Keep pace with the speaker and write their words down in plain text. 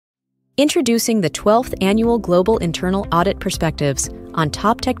Introducing the 12th Annual Global Internal Audit Perspectives on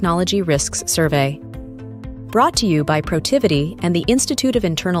Top Technology Risks Survey. Brought to you by Protiviti and the Institute of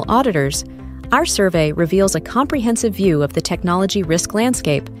Internal Auditors, our survey reveals a comprehensive view of the technology risk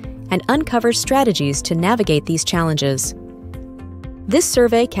landscape and uncovers strategies to navigate these challenges. This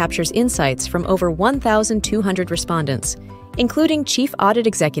survey captures insights from over 1,200 respondents, including chief audit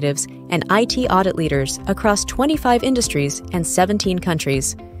executives and IT audit leaders across 25 industries and 17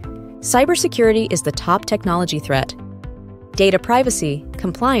 countries. Cybersecurity is the top technology threat. Data privacy,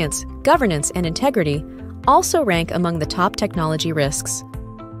 compliance, governance, and integrity also rank among the top technology risks.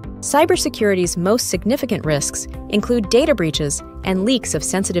 Cybersecurity's most significant risks include data breaches and leaks of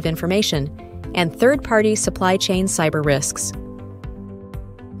sensitive information, and third-party supply chain cyber risks.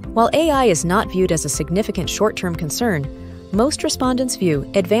 While AI is not viewed as a significant short-term concern, most respondents view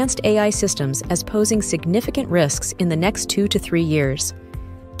advanced AI systems as posing significant risks in the next 2 to 3 years.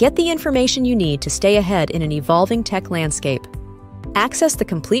 Get the information you need to stay ahead in an evolving tech landscape. Access the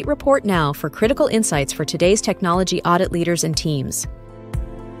complete report now for critical insights for today's technology audit leaders and teams.